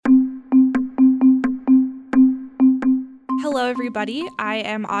Hello, everybody. I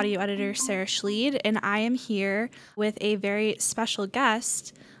am audio editor Sarah Schleed, and I am here with a very special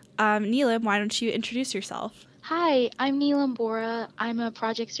guest. Neelam, why don't you introduce yourself? Hi, I'm Neelam Bohra. I'm a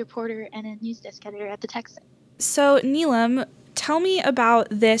projects reporter and a news desk editor at the Texan. So, Neelam, tell me about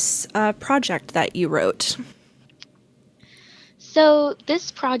this project that you wrote. So, this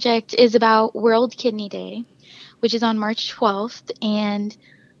project is about World Kidney Day, which is on March 12th, and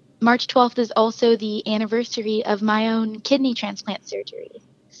March 12th is also the anniversary of my own kidney transplant surgery.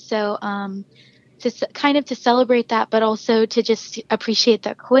 So, to celebrate that, but also to just appreciate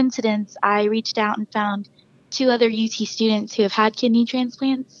the coincidence, I reached out and found two other UT students who have had kidney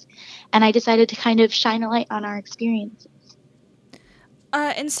transplants, and I decided to kind of shine a light on our experience.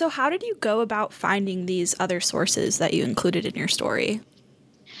 And so how did you go about finding these other sources that you included in your story?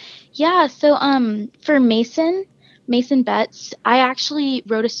 Yeah, so for Mason Betts, I actually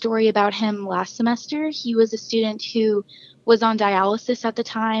wrote a story about him last semester. He was a student who was on dialysis at the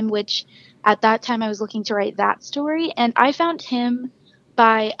time, which at that time I was looking to write that story, and I found him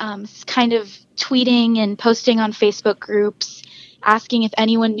by kind of tweeting and posting on Facebook groups, asking if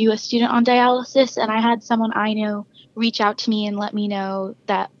anyone knew a student on dialysis, and I had someone I know reach out to me and let me know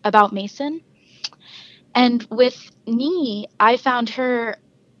that about Mason. And with Nee, I found her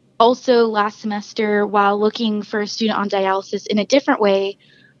also last semester while looking for a student on dialysis in a different way.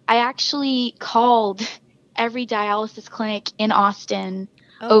 I actually called every dialysis clinic in Austin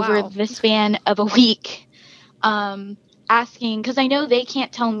over Wow. the span of a week, asking, because I know they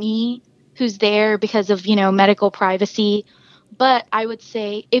can't tell me who's there because of, medical privacy. But I would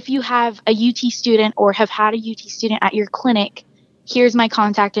say if you have a UT student or have had a UT student at your clinic, here's my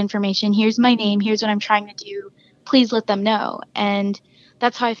contact information, here's my name, here's what I'm trying to do. Please let them know. And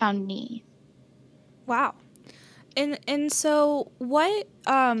that's how I found Nee. Wow. And so what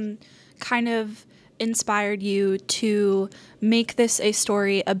kind of inspired you to make this a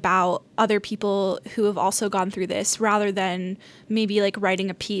story about other people who have also gone through this rather than maybe like writing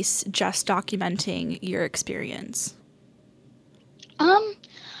a piece just documenting your experience? Um,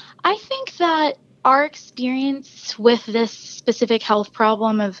 I think that our experience with this specific health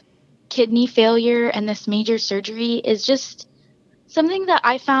problem of kidney failure and this major surgery is just something that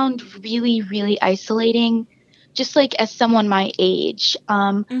I found really, really isolating, just like as someone my age.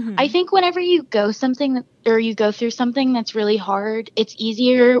 I Mm-hmm. think whenever you go something or you go through something that's really hard, it's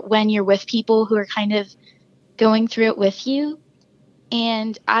easier when you're with people who are kind of going through it with you.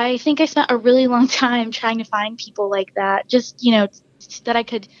 And I think I spent a really long time trying to find people like that, just, that I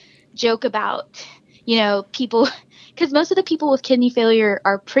could joke about, people, because most of the people with kidney failure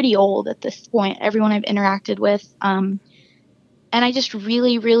are pretty old at this point, everyone I've interacted with. And I just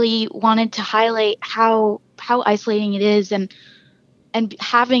really, really wanted to highlight how isolating it is, and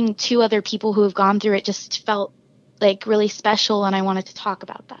having two other people who have gone through it just felt like really special, and I wanted to talk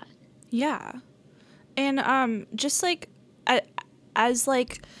about that. Yeah. And just like a- as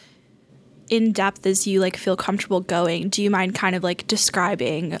like in depth as you like feel comfortable going, do you mind kind of like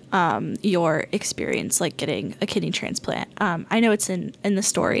describing your experience like getting a kidney transplant? I know it's in the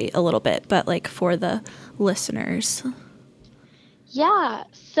story a little bit, but like for the listeners. Yeah.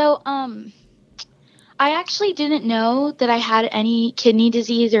 So I actually didn't know that I had any kidney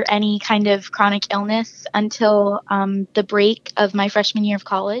disease or any kind of chronic illness until the break of my freshman year of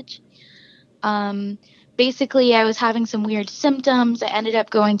college. Um, Basically, I was having some weird symptoms. I ended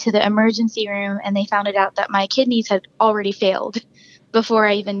up going to the emergency room, and they found it out that my kidneys had already failed before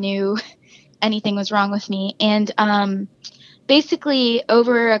I even knew anything was wrong with me. And basically,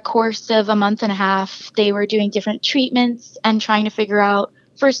 over a course of a month and a half, they were doing different treatments and trying to figure out,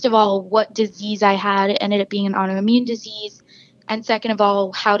 first of all, what disease I had. It ended up being an autoimmune disease. And second of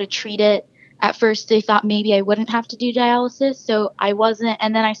all, how to treat it. At first, they thought maybe I wouldn't have to do dialysis, so I wasn't.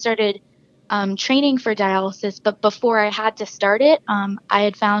 And then I started training for dialysis. But before I had to start it, I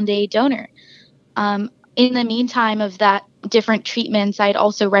had found a donor. In the meantime of that different treatments, I had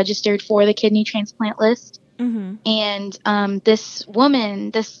also registered for the kidney transplant list. Mm-hmm. And this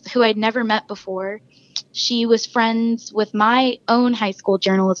woman, this who I'd never met before, she was friends with my own high school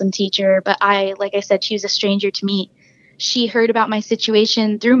journalism teacher, but like I said, she was a stranger to me. She heard about my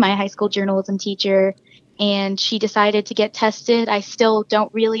situation through my high school journalism teacher, and she decided to get tested. I still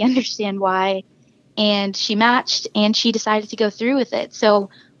don't really understand why. And she matched, and she decided to go through with it. So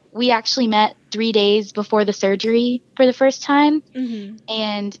we actually met 3 days before the surgery for the first time, Mm-hmm.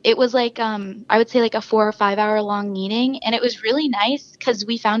 and it was like I would say like a 4 or 5 hour long meeting, and it was really nice because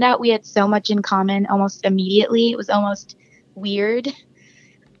we found out we had so much in common almost immediately. It was almost weird.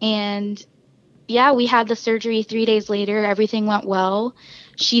 And yeah, we had the surgery 3 days later. Everything went well.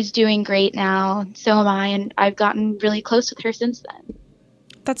 she's doing great now. So am I, and I've gotten really close with her since then.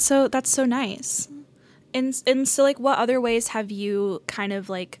 That's so nice. And so like what other ways have you kind of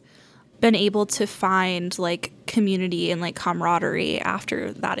like been able to find like community and like camaraderie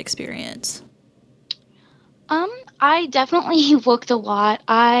after that experience? I definitely looked a lot.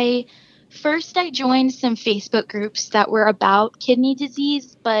 I joined some Facebook groups that were about kidney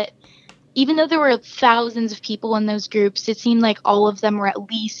disease, but even though there were thousands of people in those groups, it seemed like all of them were at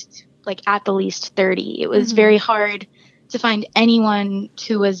the least 30. It was very hard to find anyone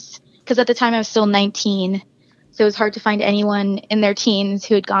who was, because at the time I was still 19, so it was hard to find anyone in their teens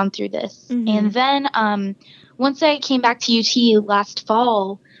who had gone through this. And then once I came back to UT last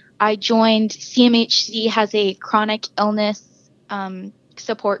fall, I joined CMHC has a chronic illness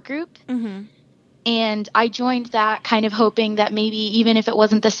support group. And I joined that kind of hoping that maybe even if it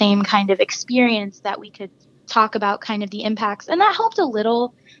wasn't the same kind of experience, that we could talk about kind of the impacts. And that helped a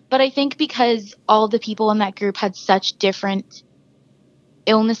little. But I think because all the people in that group had such different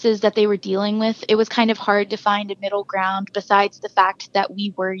illnesses that they were dealing with, it was kind of hard to find a middle ground besides the fact that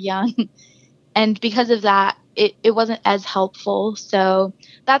we were young. And because of that, it wasn't as helpful. So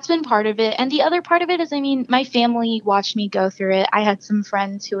that's been part of it. And the other part of it is, I mean, my family watched me go through it. I had some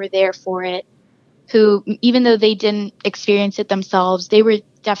friends who were there for it, who, even though they didn't experience it themselves, they were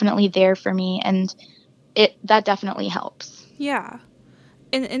definitely there for me, and that definitely helps. Yeah.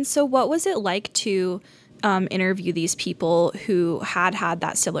 And so what was it like to interview these people who had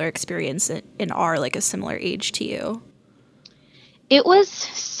that similar experience and are like a similar age to you? It was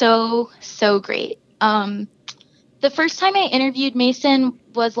so great. The first time I interviewed Mason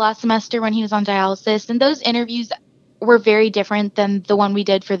was last semester when he was on dialysis, and those interviews were very different than the one we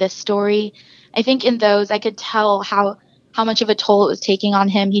did for this story. I think in those I could tell how much of a toll it was taking on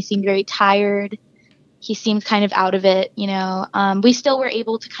him. He seemed very tired. He seemed kind of out of it, you know. We still were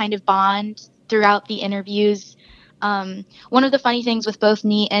able to kind of bond throughout the interviews. One of the funny things with both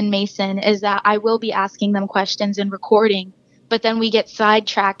Nee and Mason is that I will be asking them questions and recording, but then we get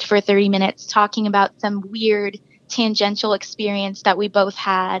sidetracked for 30 minutes talking about some weird tangential experience that we both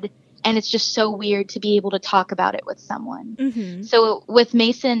had. And it's just so weird to be able to talk about it with someone. So with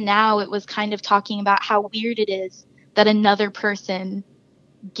Mason now, it was kind of talking about how weird it is that another person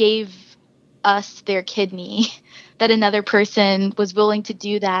gave us their kidney, that another person was willing to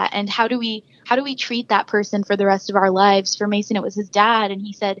do that. And how do we treat that person for the rest of our lives? For Mason, it was his dad. And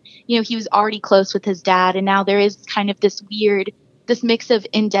he said, you know, he was already close with his dad. And now there is kind of this mix of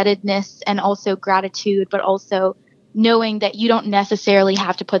indebtedness and also gratitude, but also knowing that you don't necessarily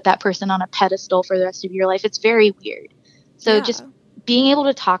have to put that person on a pedestal for the rest of your life. It's very weird. So just being able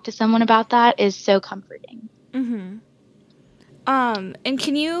to talk to someone about that is so comforting. And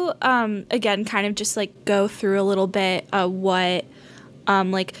can you, again, kind of just like go through a little bit what,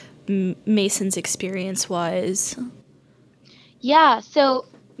 like Mason's experience was? Yeah. So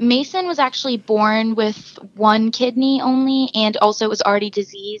Mason was actually born with one kidney only, and also was already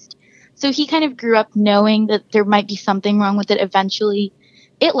diseased. So he kind of grew up knowing that there might be something wrong with it eventually.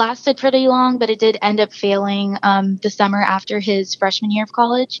 It lasted pretty long, but it did end up failing the summer after his freshman year of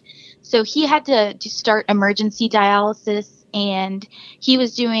college. So he had to start emergency dialysis, and he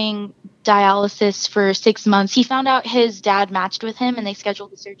was doing dialysis for 6 months. He found out his dad matched with him, and they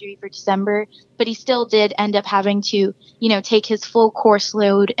scheduled the surgery for December, but he still did end up having to, you know, take his full course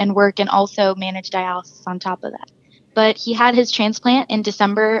load and work and also manage dialysis on top of that. But he had his transplant in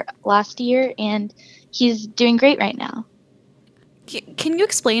December last year, and he's doing great right now. Can you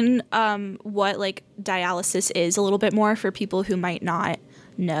explain what like dialysis is a little bit more for people who might not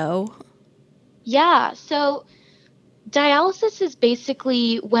know? Yeah, so dialysis is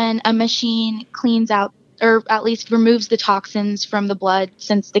basically when a machine cleans out, or at least removes, the toxins from the blood,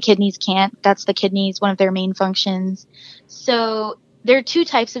 since the kidneys can't. That's the kidneys, one of their main functions. So there are two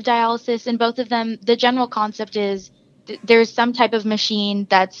types of dialysis, and both of them, the general concept is there's some type of machine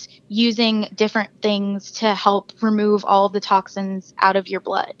that's using different things to help remove all of the toxins out of your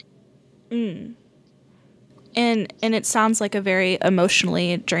blood. And it sounds like a very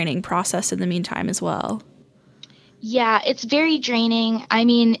emotionally draining process in the meantime as well. Yeah, it's very draining. I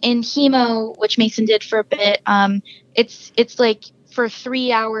mean, in hemo, which Mason did for a bit, it's like for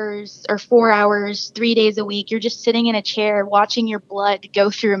 3 hours or 4 hours, 3 days a week, you're just sitting in a chair watching your blood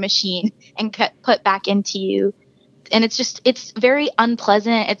go through a machine and put back into you. And it's very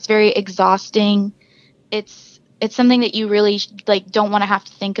unpleasant. It's very exhausting. It's something that you really don't want to have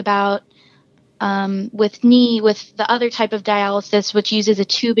to think about. With the other type of dialysis, which uses a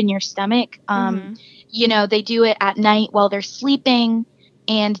tube in your stomach, you know, they do it at night while they're sleeping,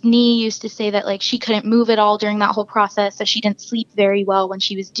 And Nee used to say that like she couldn't move at all during that whole process, so she didn't sleep very well when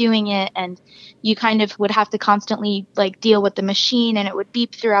she was doing it, and you kind of would have to constantly like deal with the machine, and it would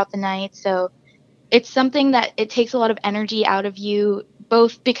beep throughout the night. So it's something that it takes a lot of energy out of you,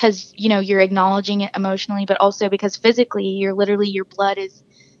 both because, you know, you're acknowledging it emotionally, but also because physically you're literally, your blood is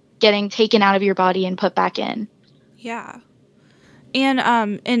getting taken out of your body and put back in. Yeah.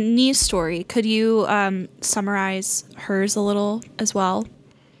 And in Nee's story, could you summarize hers a little as well?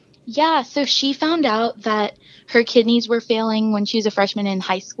 Yeah, so she found out that her kidneys were failing when she was a freshman in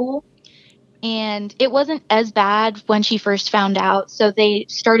high school. And it wasn't as bad when she first found out. So they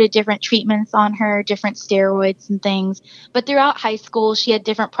started different treatments on her, different steroids and things. But throughout high school, she had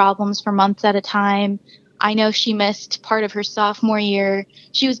different problems for months at a time. I know she missed part of her sophomore year.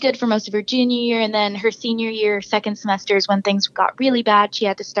 She was good for most of her junior year. And then her senior year, second semester is when things got really bad. She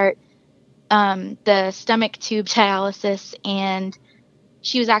had to start the stomach tube dialysis. And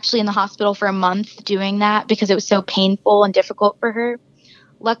she was actually in the hospital for a month doing that because it was so painful and difficult for her.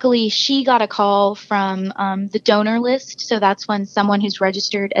 Luckily, she got a call from the donor list. So that's when someone who's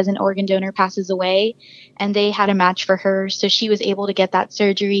registered as an organ donor passes away, and they had a match for her. So she was able to get that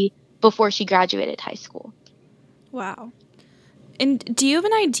surgery before she graduated high school. Wow. And do you have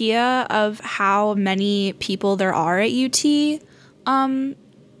an idea of how many people there are at UT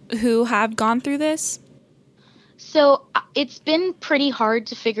who have gone through this? So it's been pretty hard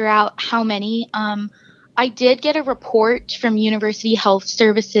to figure out how many. I did get a report from University Health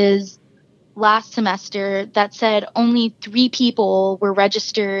Services last semester that said only 3 people were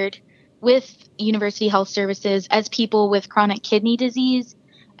registered with University Health Services as people with chronic kidney disease,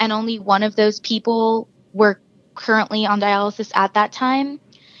 and only one of those people were currently on dialysis at that time.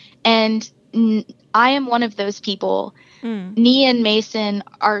 And I am one of those people. Nee and Mason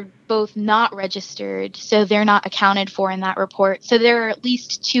are both not registered, so they're not accounted for in that report. So there are at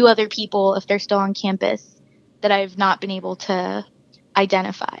least 2 other people, if they're still on campus, that I've not been able to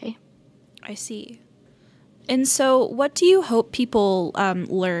identify. I see. And so what do you hope people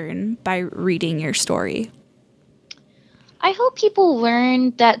learn by reading your story? I hope people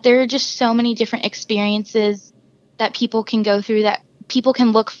learn that there are just so many different experiences that people can go through, that people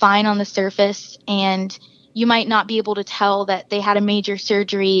can look fine on the surface, and you might not be able to tell that they had a major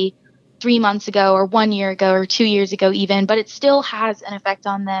surgery 3 months ago or 1 year ago or 2 years ago even, but it still has an effect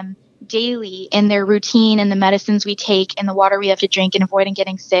on them daily in their routine and the medicines we take and the water we have to drink and avoiding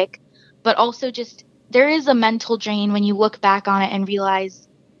getting sick. But also just there is a mental drain when you look back on it and realize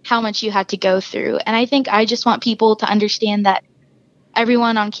how much you had to go through. And I think I just want people to understand that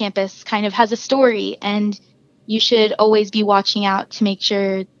everyone on campus kind of has a story, and you should always be watching out to make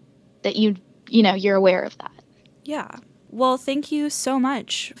sure that you're aware of that. Yeah. Well, thank you so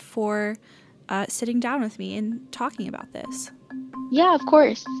much for sitting down with me and talking about this. Yeah, of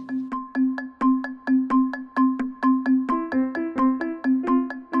course.